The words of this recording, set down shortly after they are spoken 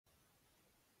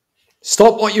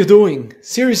Stop what you're doing.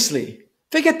 Seriously.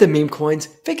 Forget the meme coins.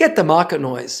 Forget the market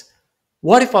noise.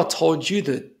 What if I told you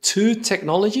the two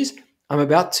technologies I'm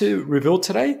about to reveal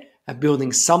today are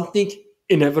building something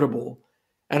inevitable?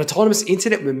 An autonomous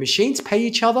internet where machines pay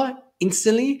each other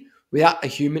instantly without a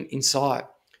human inside.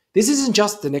 This isn't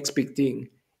just the next big thing.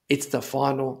 It's the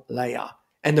final layer.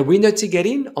 And the window to get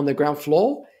in on the ground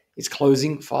floor is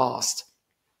closing fast.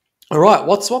 All right,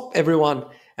 what's up, everyone?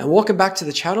 And welcome back to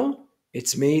the channel.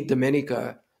 It's me,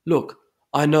 Domenico. Look,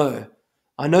 I know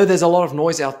there's a lot of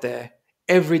noise out there.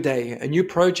 Every day, a new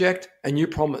project, a new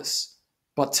promise.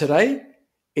 But today,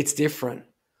 it's different.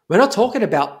 We're not talking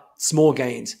about small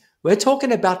gains. We're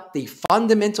talking about the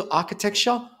fundamental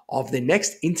architecture of the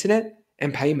next internet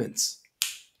and payments.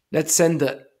 Let's send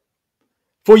it.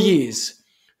 For years,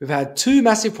 we've had two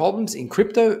massive problems in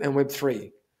crypto and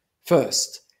Web3.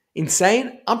 First,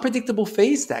 insane, unpredictable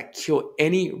fees that kill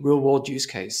any real-world use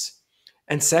case.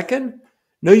 And second,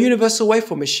 no universal way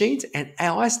for machines and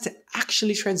AIs to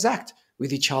actually transact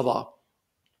with each other.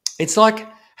 It's like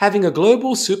having a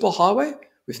global superhighway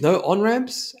with no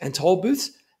on-ramps and toll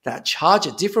booths that charge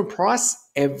a different price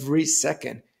every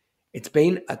second. It's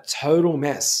been a total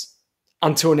mess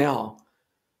until now.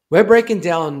 We're breaking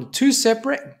down two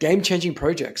separate game-changing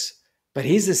projects. But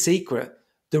here's the secret.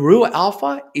 The real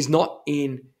alpha is not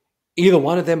in either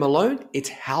one of them alone. It's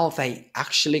how they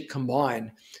actually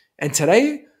combine. And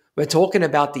today, we're talking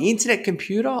about the Internet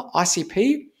Computer,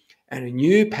 ICP, and a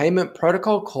new payment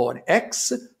protocol called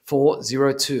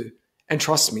X402. And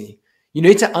trust me, you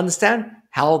need to understand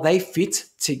how they fit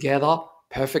together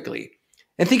perfectly.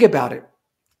 And think about it.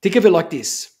 Think of it like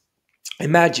this.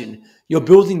 Imagine you're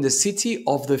building the city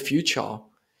of the future.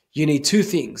 You need two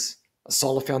things, a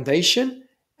solid foundation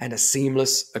and a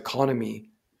seamless economy.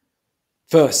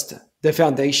 First, the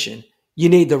foundation. You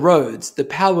need the roads, the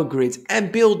power grids,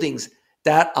 and buildings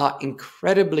that are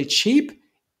incredibly cheap,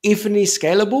 infinitely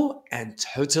scalable, and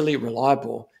totally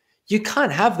reliable. You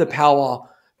can't have the power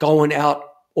going out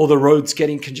or the roads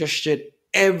getting congested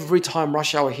every time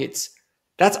rush hour hits.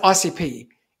 That's ICP.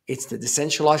 It's the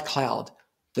decentralized cloud,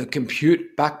 the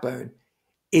compute backbone.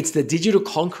 It's the digital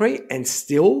concrete and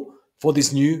steel for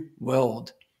this new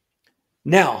world.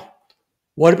 Now,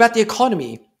 what about the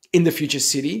economy? In the future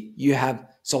city, you have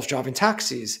self-driving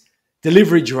taxis,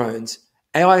 delivery drones,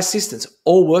 AI assistants,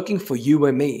 all working for you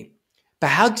and me. But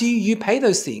how do you pay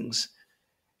those things?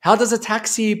 How does a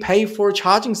taxi pay for a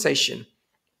charging station?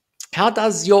 How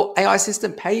does your AI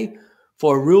assistant pay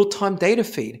for a real-time data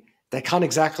feed? They can't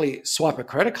exactly swipe a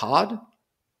credit card.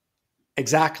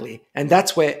 Exactly. And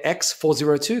that's where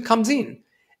X402 comes in.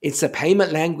 It's a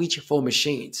payment language for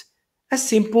machines. A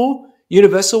simple,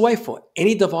 universal way for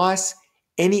any device,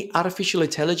 any artificial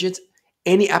intelligence,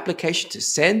 any application to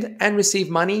send and receive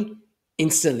money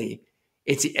instantly.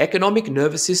 It's the economic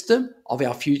nervous system of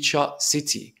our future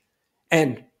city.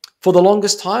 And for the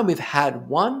longest time, we've had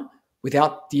one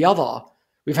without the other.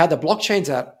 We've had the blockchains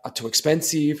that are too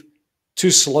expensive,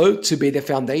 too slow to be the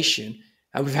foundation.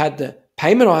 And we've had the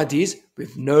payment ideas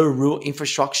with no real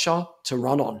infrastructure to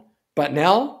run on. But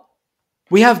now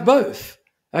we have both.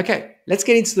 Okay, let's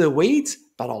get into the weeds,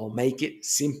 but I'll make it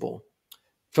simple.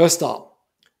 First up,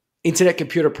 Internet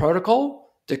Computer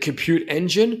Protocol, the compute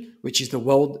engine, which is the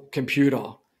world computer.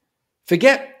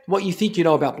 Forget what you think you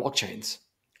know about blockchains.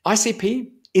 ICP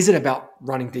isn't about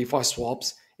running DeFi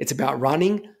swaps. It's about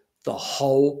running the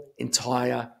whole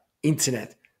entire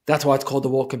internet. That's why it's called the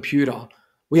world computer.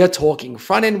 We are talking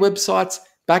front-end websites,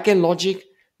 back-end logic,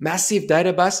 massive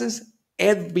databases,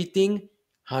 everything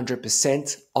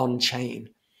 100% on-chain.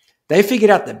 They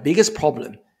figured out the biggest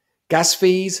problem, gas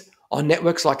fees on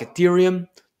networks like Ethereum.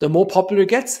 The more popular it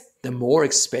gets, the more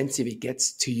expensive it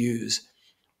gets to use.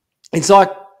 It's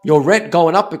like your rent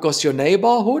going up because your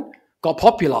neighborhood got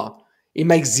popular. It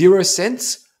makes 0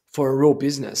 sense for a real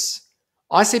business.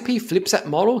 ICP flips that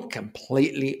model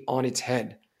completely on its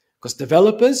head because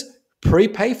developers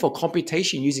prepay for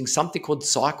computation using something called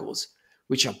cycles,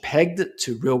 which are pegged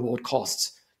to real-world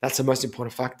costs. That's the most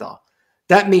important factor.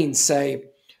 That means, say,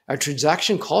 a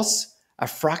transaction costs a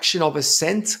fraction of a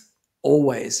cent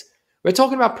always. We're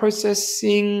talking about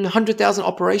processing 100,000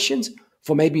 operations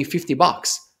for maybe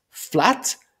 $50.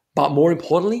 Flat, but more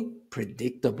importantly,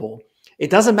 predictable.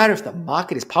 It doesn't matter if the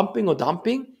market is pumping or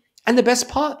dumping. And the best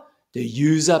part, the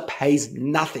user pays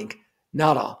nothing.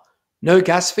 Nada. No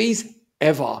gas fees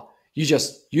ever. You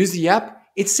just use the app.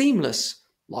 It's seamless.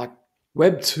 Like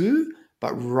Web 2,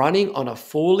 but running on a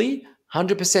fully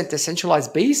 100%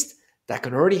 decentralized beast that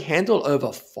can already handle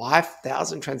over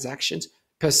 5,000 transactions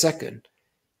per second.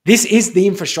 This is the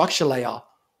infrastructure layer,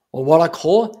 or what I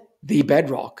call the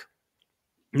bedrock.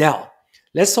 Now,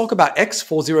 Let's talk about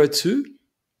X402,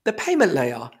 the payment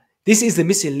layer. This is the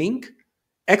missing link.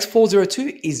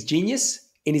 X402 is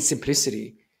genius in its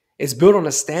simplicity. It's built on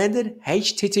a standard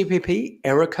HTTP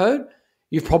error code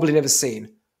you've probably never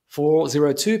seen.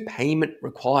 402 payment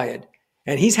required.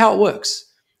 And here's how it works.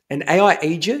 An AI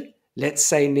agent, let's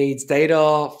say, needs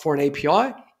data for an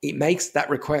API. It makes that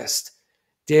request.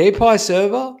 The API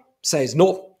server says,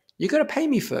 no, you got to pay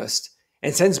me first,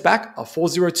 and sends back a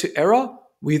 402 error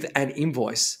with an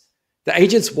invoice. The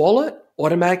agent's wallet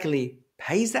automatically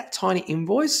pays that tiny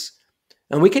invoice.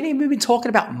 And we can even be talking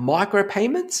about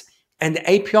micropayments, and the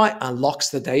API unlocks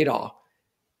the data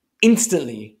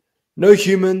instantly. No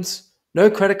humans, no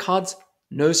credit cards,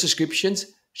 no subscriptions,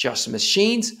 just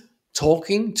machines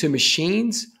talking to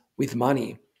machines with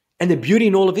money. And the beauty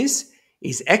in all of this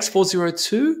is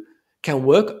X402 can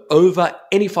work over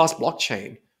any fast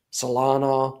blockchain,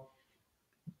 Solana,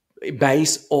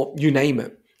 Base, or you name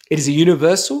it. It is a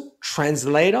universal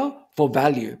translator for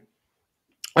value.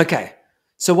 Okay,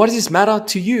 so what does this matter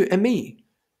to you and me?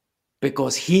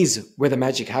 Because here's where the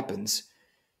magic happens.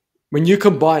 When you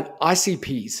combine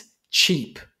ICP's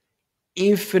cheap,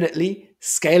 infinitely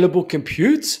scalable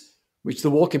computes, which the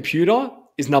world computer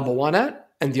is number one at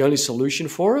and the only solution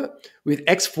for it, with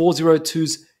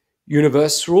X402's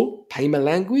universal payment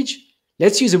language,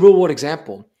 let's use a real world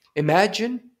example.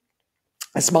 Imagine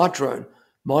a smart drone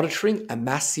monitoring a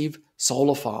massive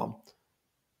solar farm.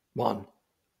 One,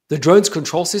 the drone's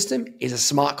control system is a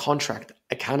smart contract,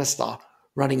 a canister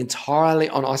running entirely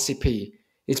on ICP.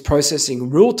 It's processing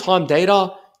real-time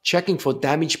data, checking for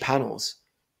damaged panels.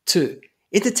 Two,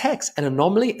 it detects an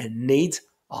anomaly and needs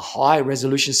a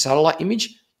high-resolution satellite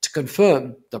image to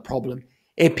confirm the problem.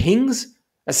 It pings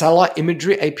a satellite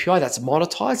imagery API that's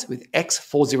monetized with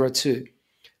X402.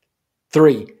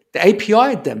 Three, the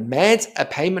API demands a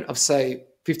payment of, say,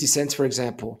 50 cents, for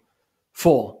example.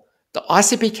 Four, the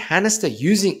ICP canister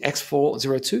using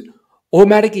X402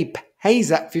 automatically pays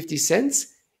that 50 cents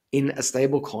in a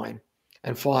stable coin.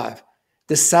 And five,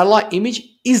 the satellite image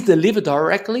is delivered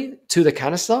directly to the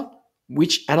canister,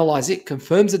 which analyzes it,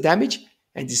 confirms the damage,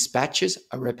 and dispatches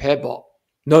a repair bot.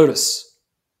 Notice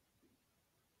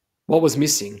what was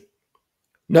missing.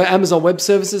 No Amazon Web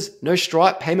Services, no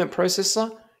Stripe payment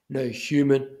processor, no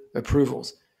human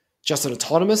approvals. Just an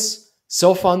autonomous,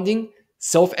 self-funding,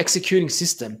 self-executing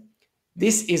system.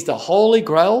 This is the holy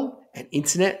grail and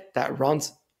internet that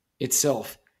runs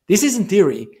itself. This isn't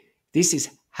theory. This is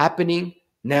happening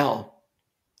now.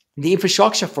 The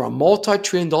infrastructure for a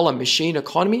multi-trillion-dollar machine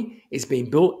economy is being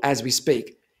built as we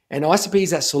speak. And ICP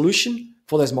is that solution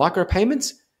for those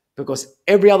micropayments because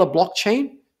every other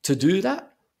blockchain to do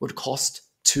that would cost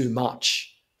too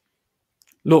much.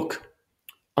 Look,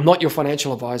 I'm not your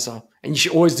financial advisor, and you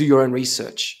should always do your own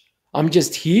research. I'm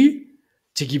just here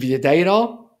to give you the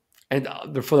data, and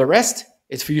for the rest,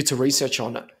 it's for you to research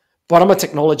on it. But I'm a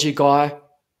technology guy.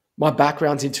 My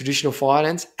background's in traditional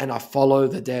finance, and I follow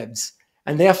the devs.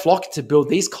 And they are flocking to build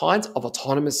these kinds of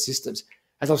autonomous systems.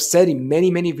 As I've said in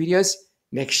many, many videos,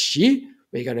 next year,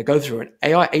 we're going to go through an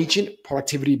AI agent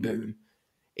productivity boom.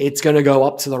 It's going to go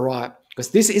up to the right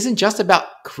because this isn't just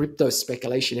about crypto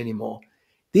speculation anymore.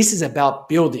 This is about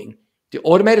building the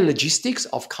automated logistics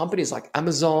of companies like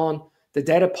Amazon, the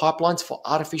data pipelines for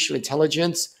artificial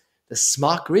intelligence, the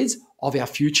smart grids of our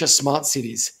future smart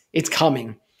cities. It's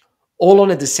coming, all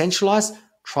on a decentralized,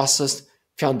 trustless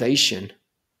foundation.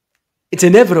 It's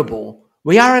inevitable.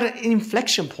 We are at an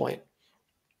inflection point.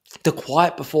 The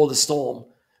quiet before the storm.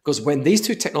 Because when these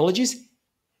two technologies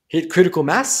hit critical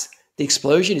mass, the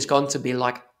explosion is going to be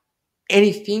like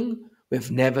anything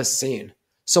we've never seen.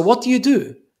 So what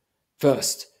do?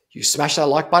 First, you smash that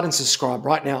like button, subscribe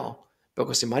right now.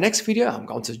 Because in my next video, I'm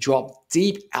going to drop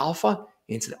deep alpha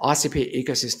into the ICP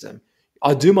ecosystem.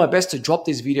 I do my best to drop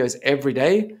these videos every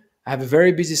day. I have a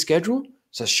very busy schedule,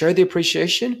 so show the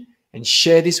appreciation and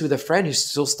share this with a friend who's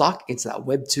still stuck into that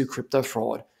Web2 crypto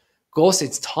fraud. Of course,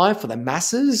 it's time for the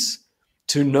masses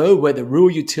to know where the real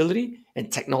utility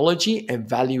and technology and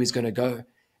value is going to go.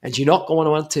 And you're not going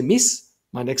to want to miss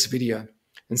my next video.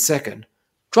 And second,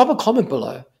 drop a comment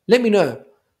below. Let me know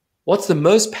what's the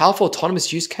most powerful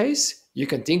autonomous use case you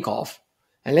can think of.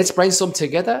 And let's brainstorm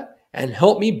together and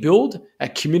help me build a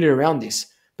community around this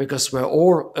because we're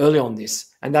all early on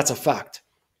this. And that's a fact.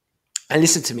 And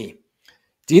listen to me.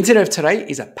 The internet of today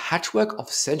is a patchwork of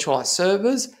centralized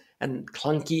servers and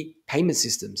clunky payment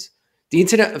systems. The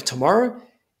internet of tomorrow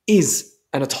is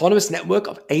an autonomous network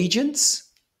of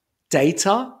agents,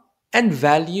 data, and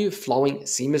value flowing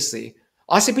seamlessly.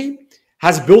 ICP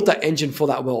has built that engine for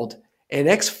that world, and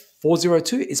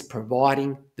X402 is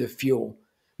providing the fuel.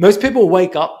 Most people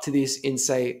wake up to this in,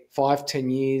 say, 5,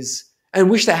 10 years and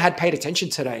wish they had paid attention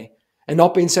today and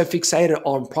not been so fixated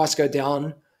on price go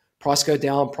down, price go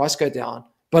down, price go down.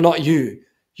 But not you.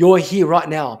 You're here right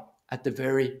now at the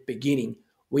very beginning.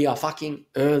 We are fucking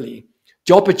early.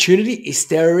 The opportunity is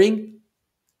staring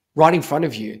right in front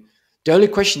of you. The only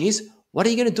question is, what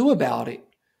are you going to do about it?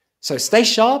 So stay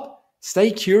sharp, stay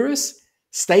curious,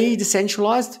 stay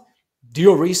decentralized, do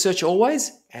your research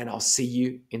always, and I'll see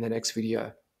you in the next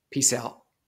video. Peace out.